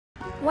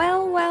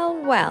Well, well,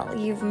 well,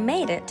 you've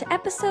made it to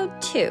episode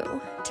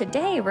 2.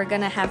 Today we're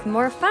gonna have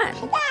more fun.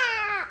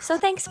 So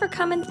thanks for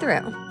coming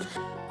through.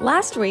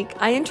 Last week,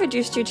 I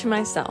introduced you to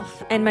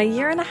myself and my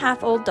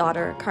 1.5-year-old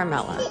daughter,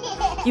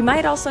 Carmela. You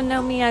might also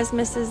know me as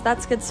Mrs.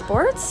 That's Good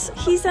Sports.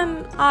 He's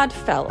an odd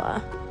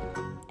fella.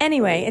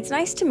 Anyway, it's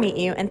nice to meet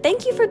you and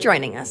thank you for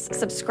joining us.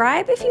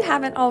 Subscribe if you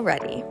haven't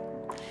already.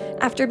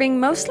 After being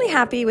mostly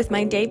happy with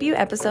my debut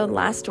episode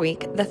last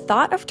week, the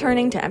thought of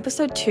turning to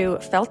episode 2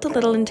 felt a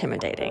little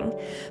intimidating.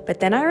 But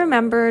then I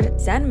remembered,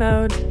 Zen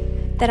mode,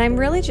 that I'm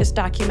really just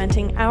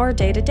documenting our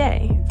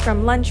day-to-day,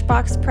 from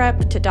lunchbox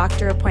prep to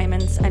doctor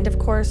appointments and of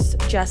course,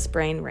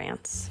 JessBrain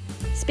rants.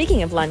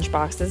 Speaking of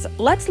lunchboxes,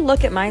 let's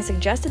look at my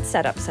suggested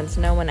setup since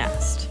no one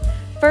asked.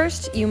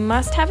 First, you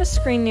must have a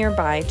screen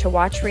nearby to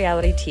watch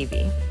reality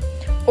TV,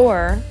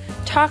 or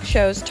talk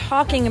shows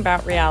talking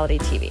about reality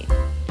TV.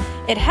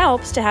 It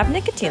helps to have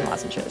nicotine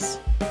lozenges.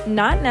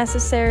 Not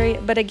necessary,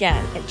 but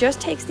again, it just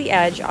takes the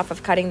edge off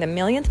of cutting the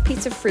millionth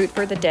piece of fruit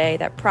for the day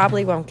that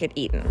probably won't get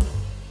eaten.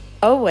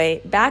 Oh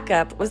wait, back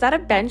up, was that a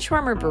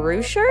Benchwarmer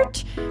Baru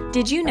shirt?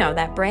 Did you know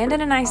that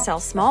Brandon and I sell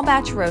small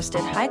batch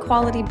roasted, high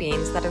quality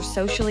beans that are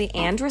socially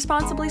and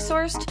responsibly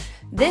sourced?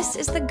 This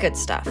is the good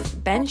stuff,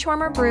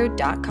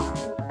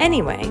 benchwarmerbrewed.com.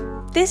 Anyway,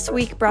 this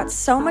week brought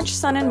so much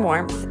sun and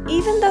warmth,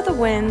 even though the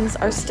winds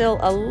are still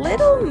a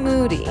little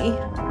moody.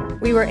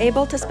 We were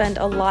able to spend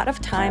a lot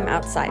of time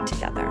outside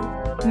together.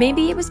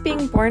 Maybe it was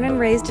being born and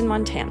raised in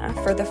Montana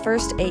for the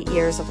first 8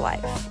 years of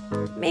life.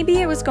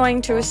 Maybe it was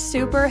going to a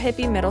super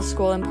hippie middle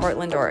school in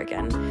Portland,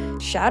 Oregon.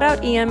 Shout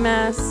out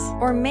EMS.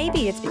 Or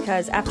maybe it's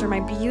because after my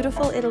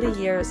beautiful Italy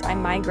years, I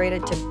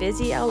migrated to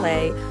busy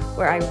LA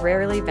where I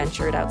rarely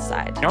ventured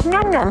outside.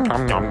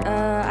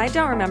 I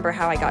don't remember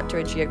how I got to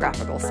a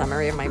geographical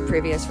summary of my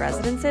previous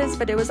residences,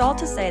 but it was all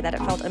to say that it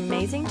felt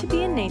amazing to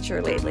be in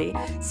nature lately.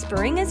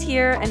 Spring is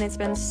here and it's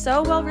been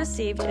so well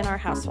received in our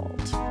household.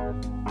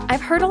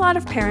 I've heard a lot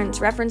of parents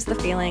reference the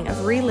feeling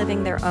of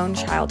reliving their own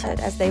childhood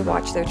as they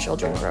watch their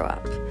children grow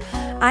up.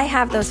 I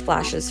have those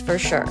flashes for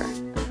sure,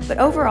 but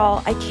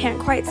overall I can't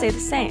quite say the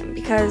same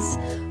because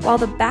while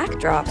the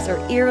backdrops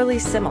are eerily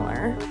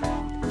similar,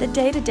 the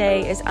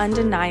day-to-day is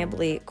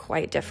undeniably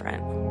quite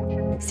different.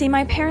 See,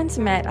 my parents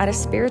met at a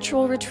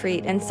spiritual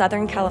retreat in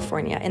Southern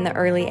California in the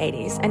early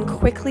 80s and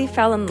quickly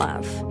fell in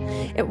love.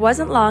 It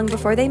wasn't long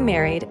before they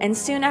married and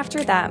soon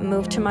after that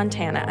moved to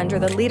Montana under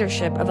the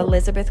leadership of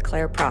Elizabeth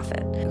Clare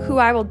Prophet, who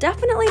I will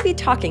definitely be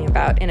talking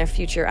about in a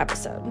future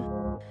episode.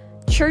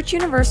 Church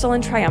Universal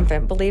and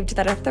Triumphant believed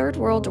that a third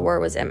world war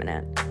was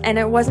imminent, and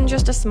it wasn't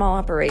just a small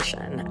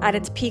operation. At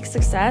its peak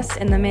success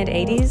in the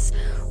mid-80s,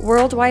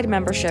 worldwide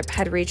membership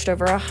had reached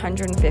over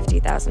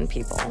 150,000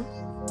 people.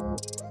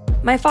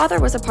 My father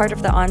was a part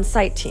of the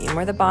on-site team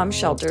where the bomb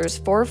shelters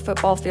 4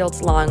 football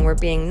fields long were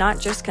being not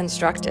just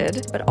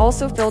constructed, but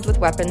also filled with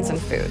weapons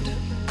and food.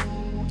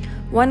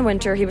 One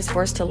winter, he was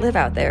forced to live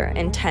out there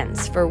in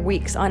tents for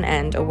weeks on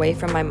end away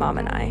from my mom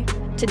and I.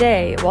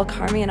 Today, while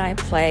Carmie and I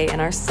play in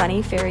our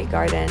sunny fairy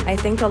garden, I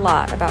think a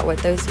lot about what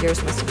those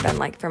years must have been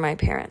like for my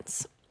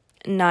parents.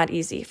 Not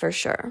easy, for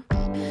sure.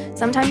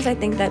 Sometimes I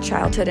think that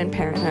childhood and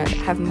parenthood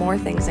have more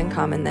things in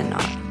common than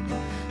not.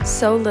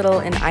 So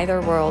little in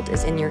either world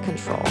is in your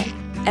control.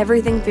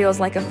 Everything feels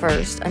like a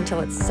first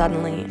until it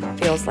suddenly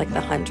feels like the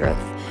 100th.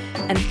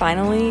 And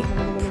finally,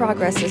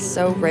 progress is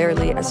so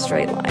rarely a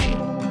straight line.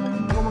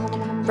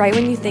 Right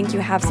when you think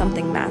you have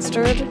something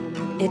mastered,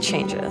 it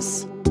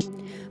changes.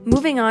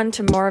 Moving on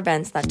to more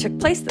events that took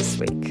place this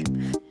week.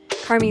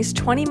 Carmie's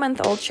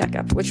 20-month-old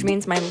checkup, which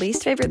means my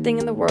least favorite thing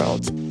in the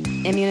world,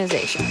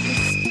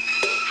 immunizations.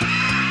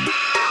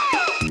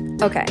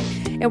 Okay,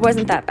 it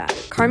wasn't that bad.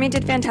 Carmie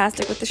did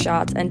fantastic with the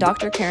shots, and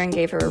Dr. Karen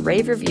gave her a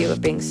rave review of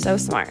being so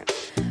smart.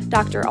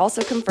 Doctor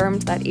also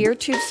confirmed that ear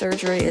tube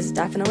surgery is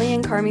definitely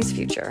in Carmie's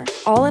future.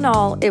 All in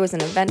all, it was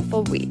an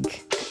eventful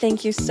week.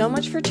 Thank you so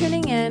much for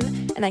tuning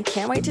in, and I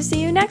can't wait to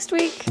see you next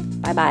week.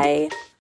 Bye-bye.